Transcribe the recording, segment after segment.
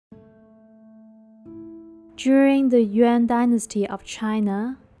During the Yuan Dynasty of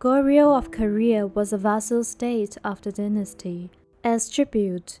China, Goryeo of Korea was a vassal state of the dynasty. As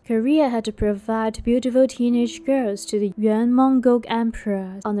tribute, Korea had to provide beautiful teenage girls to the Yuan Mongol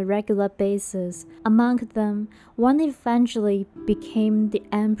emperor on a regular basis. Among them, one eventually became the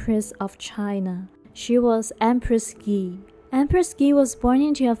Empress of China. She was Empress Ki. Empress Ki was born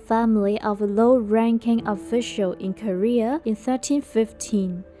into a family of a low-ranking official in Korea in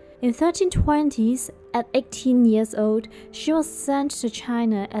 1315. In 1320s, at 18 years old, she was sent to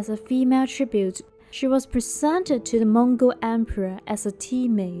China as a female tribute. She was presented to the Mongol emperor as a tea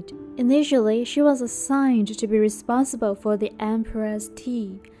maid. Initially, she was assigned to be responsible for the emperor's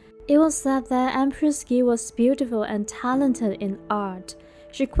tea. It was said that Empress Ki was beautiful and talented in art.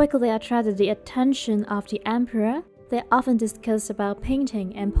 She quickly attracted the attention of the emperor. They often discussed about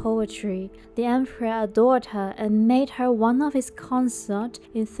painting and poetry. The emperor adored her and made her one of his consorts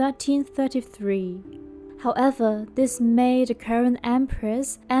in 1333. However, this made the current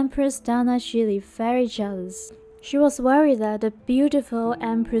empress, Empress Dynasty, very jealous. She was worried that the beautiful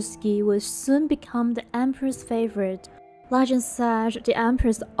Empress Ki would soon become the emperor's favorite. Legend said the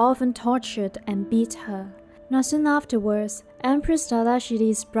empress often tortured and beat her. Not soon afterwards, Empress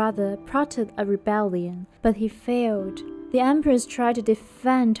Dynasty's brother plotted a rebellion, but he failed. The empress tried to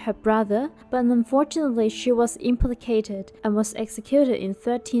defend her brother, but unfortunately she was implicated and was executed in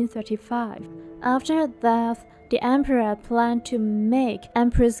 1335. After her death, the emperor planned to make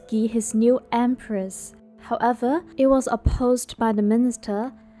Empress Ki his new empress. However, it was opposed by the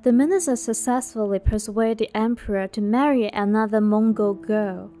minister. The minister successfully persuaded the emperor to marry another Mongol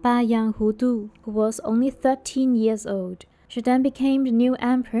girl, Bayang Hudu, who was only 13 years old. She then became the new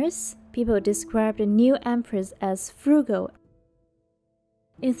empress. People described the new empress as frugal.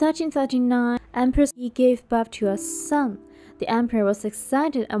 In 1339, Empress Ki gave birth to a son. The emperor was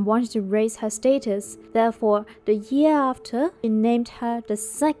excited and wanted to raise her status. Therefore, the year after, he named her the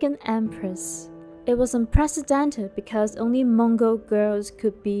second empress. It was unprecedented because only Mongol girls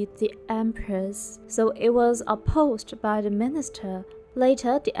could be the empress, so it was opposed by the minister.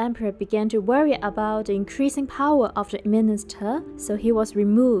 Later, the emperor began to worry about the increasing power of the minister, so he was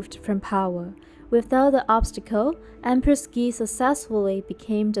removed from power. Without the obstacle, Empress Ki successfully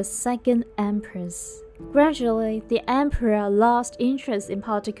became the second empress. Gradually, the emperor lost interest in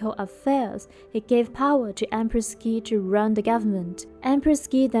political affairs. He gave power to Empress Ki to run the government. Empress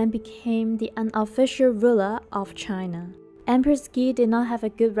Ki then became the unofficial ruler of China. Empress Ki did not have a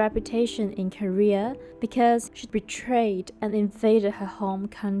good reputation in Korea because she betrayed and invaded her home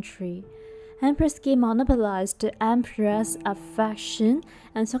country. Empress Ki monopolized the emperor's affection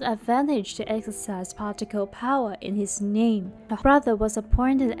and took advantage to exercise political power in his name. Her brother was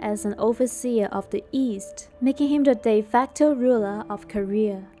appointed as an overseer of the East, making him the de facto ruler of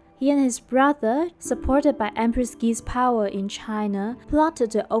Korea. He and his brother, supported by Empress Ki's power in China,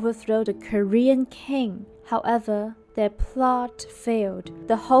 plotted to overthrow the Korean king. However, their plot failed.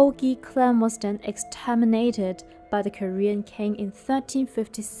 The whole Ki clan was then exterminated by the Korean king in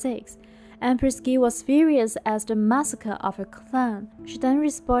 1356. Empress Ki was furious at the massacre of her clan. She then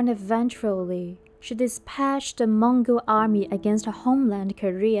responded vengefully. She dispatched the Mongol army against her homeland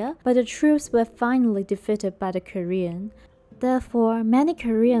Korea, but the troops were finally defeated by the Koreans. Therefore, many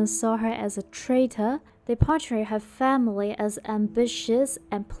Koreans saw her as a traitor. They portrayed her family as ambitious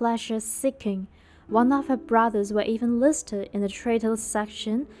and pleasure-seeking. One of her brothers were even listed in the traitor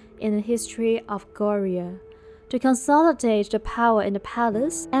section in the history of Goryeo. To consolidate the power in the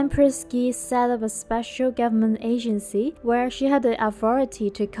palace, Empress Ki set up a special government agency where she had the authority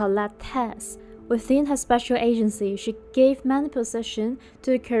to collect taxes. Within her special agency, she gave many positions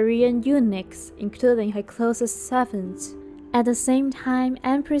to the Korean eunuchs, including her closest servants. At the same time,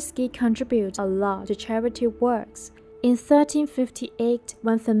 Empress Ki contributed a lot to charity works. In 1358,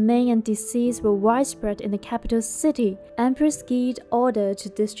 when famine and disease were widespread in the capital city, Empress Ki ordered to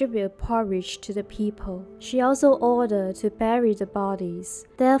distribute porridge to the people. She also ordered to bury the bodies.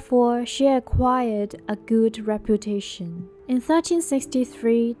 Therefore, she acquired a good reputation. In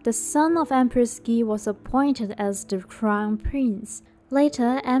 1363, the son of Empress Ki was appointed as the crown prince.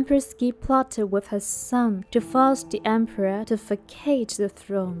 Later, Empress Ki plotted with her son to force the emperor to vacate the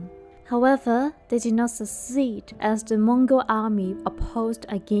throne. However, they did not succeed as the Mongol army opposed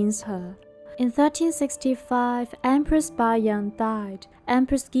against her. In 1365, Empress Bayang died.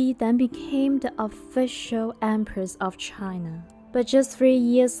 Empress Ki then became the official empress of China. But just 3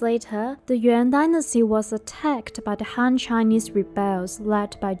 years later, the Yuan dynasty was attacked by the Han Chinese rebels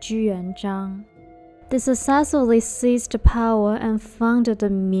led by Zhu. They successfully seized power and founded the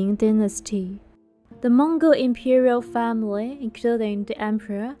Ming dynasty. The Mongol imperial family, including the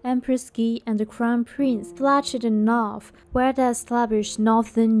emperor, Empress Ki, and the crown prince, fled to the north, where they established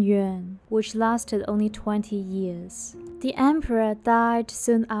northern Yuan, which lasted only 20 years. The emperor died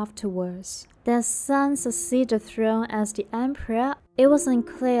soon afterwards. Their son succeeded the throne as the emperor. It was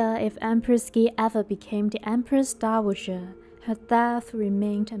unclear if Empress Ki ever became the Empress Dowager. Her death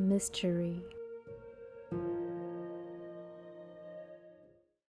remained a mystery.